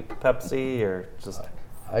from the Peep Pepsi or just...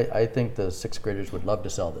 I think the sixth graders would love to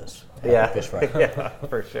sell this. Yeah, Fish fry. yeah,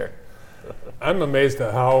 for sure. I'm amazed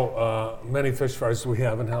at how many fish fries we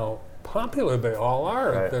have and how popular they all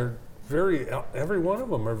are. Right. They're every one of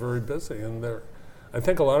them are very busy, and I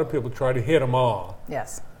think a lot of people try to hit them all.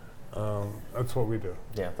 Yes. That's what we do.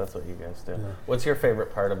 Yeah, that's what you guys do. Yeah. What's your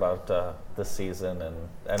favorite part about the season? And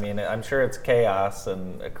I mean, I'm sure it's chaos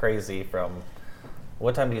and crazy from.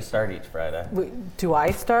 What time do you start each Friday? Do I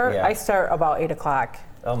start? Yeah. I start about 8 o'clock.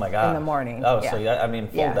 Oh my God. In the morning. Oh, so I mean,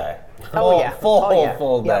 full day.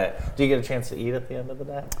 Full day. Do you get a chance to eat at the end of the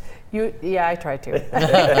day? Yeah, I try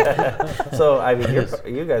to. So I mean,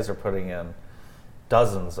 you guys are putting in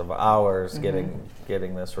dozens of hours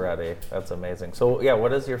getting this ready. That's amazing. So yeah,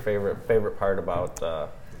 what is your favorite part about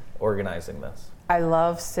organizing this? I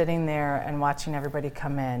love sitting there and watching everybody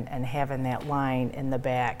come in and having that line in the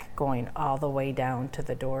back going all the way down to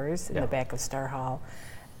the doors in the back of Star Hall,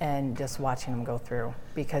 and just watching them go through,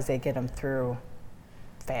 because they get them through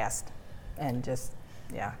fast and just,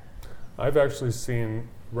 I've actually seen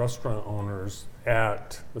restaurant owners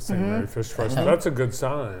at the St. Mary Fish Fry, so that's a good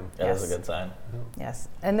sign. That is a good sign. Yes,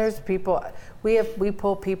 and there's people, we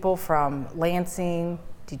pull people from Lansing,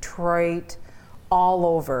 Detroit, all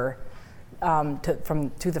over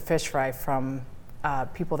to the fish fry, from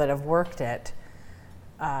people that have worked it,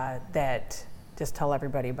 that just tell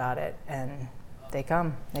everybody about it, and they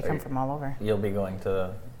come from all over. You'll be going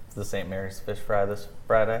to the St. Mary's Fish Fry this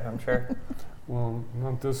Friday, I'm sure. Well,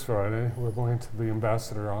 not this Friday. We're going to the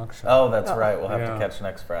Ambassador auction. Oh, that's right. We'll have to catch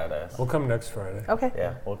next Friday. We'll come next Friday. Okay.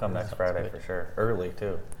 Yeah, we'll come next Friday for sure. Early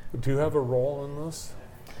too. Do you have a role in this?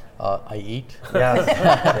 I eat. Yes.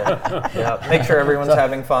 Yeah. Make sure everyone's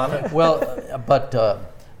having fun. Well, but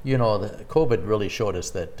you know, the COVID really showed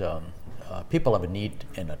us that people have a need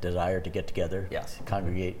and a desire to get together,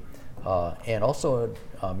 congregate, and also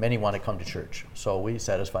many want to come to church. So we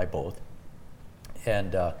satisfy both.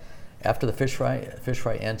 And after the fish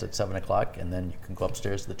fry ends at 7 o'clock, and then you can go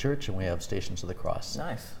upstairs to the church, and we have Stations of the Cross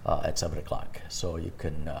at 7 o'clock. So you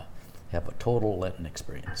can have a total Lenten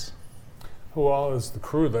experience. Who all is the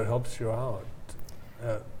crew that helps you out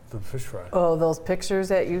at the fish fry? Oh, those pictures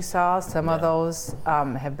that you saw, some of those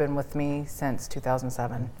have been with me since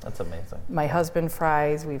 2007. That's amazing. My husband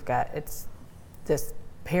fries.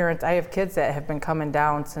 Parents, I have kids that have been coming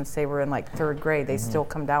down since they were in like 3rd grade. They still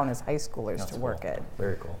come down as high schoolers to work it.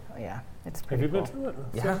 Very cool. Yeah, it's pretty cool. Have you been to it?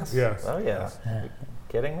 Yes. Yes. Oh yeah. Are you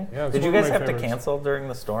kidding me? Yeah, did you guys have to cancel during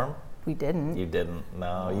the storm? We didn't. You didn't.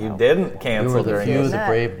 No, you didn't cancel We were the during few, the the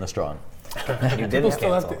brave, and the strong. You didn't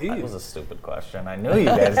still cancel. have to eat. That was a stupid question. I knew you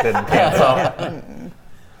guys didn't cancel.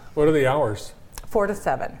 What are the hours? 4 to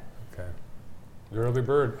 7. Okay. The early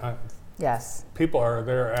bird. Yes. People are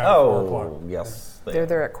there at 4 o'clock. Oh, yes. They're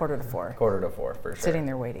there at 3:45. 4:45 for sure. Sitting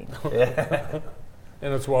there waiting. Yeah.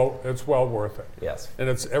 And it's well worth it. Yes. And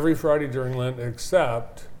it's every Friday during Lent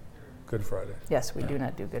except Good Friday. Yes, we do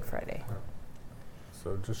not do Good Friday.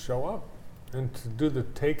 So just show up. And to do the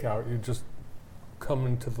takeout, you just come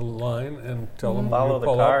into the line and tell them Follow you the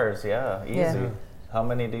pull cars, up. easy. Yeah. How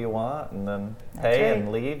many do you want? And then That's pay right.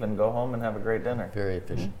 and leave and go home and have a great dinner. Very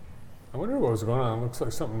efficient. I wonder what was going on. It looks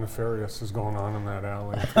like something nefarious is going on in that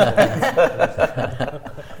alley.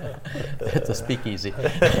 It's a speakeasy.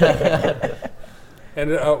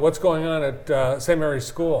 And what's going on at St. Mary's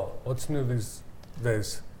School? What's new these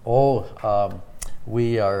days?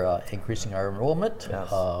 We are increasing our enrollment.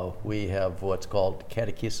 Yes. We have what's called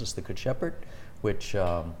Catechesis the Good Shepherd, which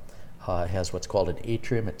has what's called an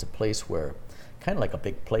atrium. It's a place where, kind of like a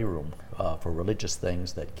big playroom for religious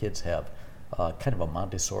things, that kids have kind of a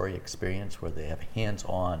Montessori experience where they have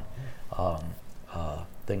hands-on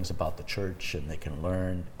things about the church, and they can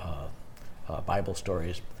learn Bible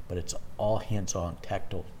stories, but it's all hands-on,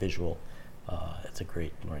 tactile, visual. It's a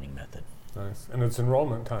great learning method. Nice. And it's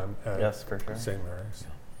enrollment time at Yes, for sure. St. Mary's.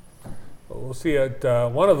 Well, we'll see you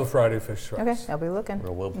at one of the Friday fish fries. Okay, I'll be looking.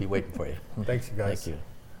 We'll be waiting for you. Thanks, you guys. Thank you.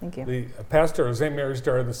 Thank you. The pastor of St. Mary's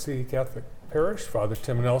Daughter of the Sea Catholic Parish, Father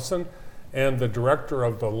Tim Nelson, and the director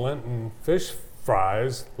of the Lenten Fish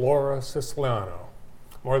Fries, Laura Siciliano.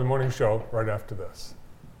 More of the morning show right after this.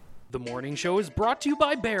 The morning show is brought to you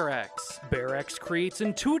by BearX. BearX creates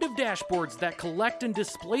intuitive dashboards that collect and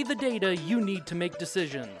display the data you need to make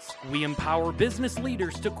decisions. We empower business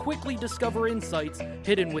leaders to quickly discover insights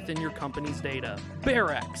hidden within your company's data.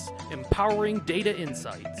 BearX, empowering data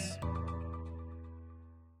insights.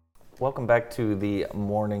 Welcome back to the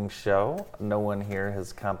morning show. No one here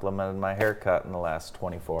has complimented my haircut in the last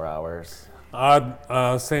 24 hours.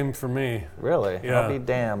 Same for me. Really? Yeah. I'll be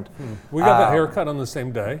damned. We got that haircut on the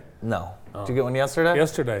same day. No. Did you get one yesterday?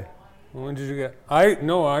 Yesterday. When did you get?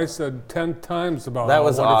 I said 10 times about That how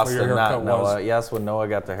was wonderful Austin, your haircut not Noah. was. Yes, when Noah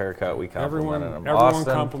got the haircut, we complimented him. Everyone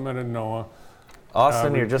complimented Noah.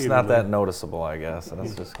 Austin, you're just not repeatedly. that noticeable, I guess.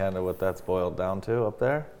 That's just kind of what that's boiled down to up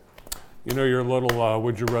there. You know your little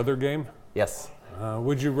would you rather game? Yes.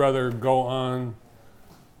 Would you rather go on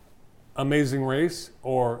Amazing Race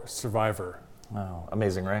or Survivor? Oh,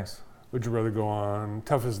 Amazing Race. Would you rather go on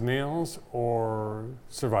Tough as Nails or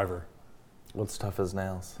Survivor? What's Tough as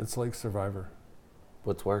Nails? It's like Survivor.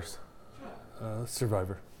 What's worse?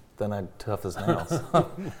 Survivor. Then I'd Tough as Nails.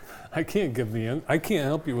 I can't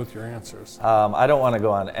help you with your answers. I don't want to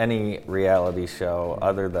go on any reality show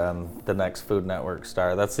other than the next Food Network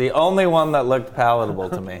star. That's the only one that looked palatable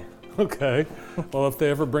to me. Okay. Well, if they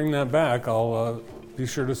ever bring that back, I'll be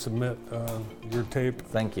sure to submit your tape.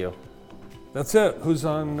 Thank you. That's it. Who's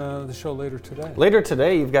on the show later today? Later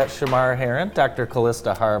today, you've got Shamar Herent, Dr.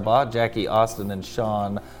 Callista Harbaugh, Jackie Austin, and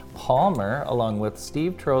Sean Palmer, along with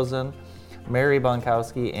Steve Trozen, Mary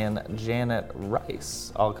Bonkowski, and Janet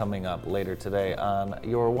Rice, all coming up later today on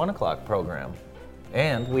your 1 o'clock program.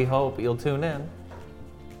 And we hope you'll tune in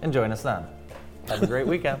and join us then. Have a great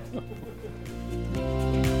weekend.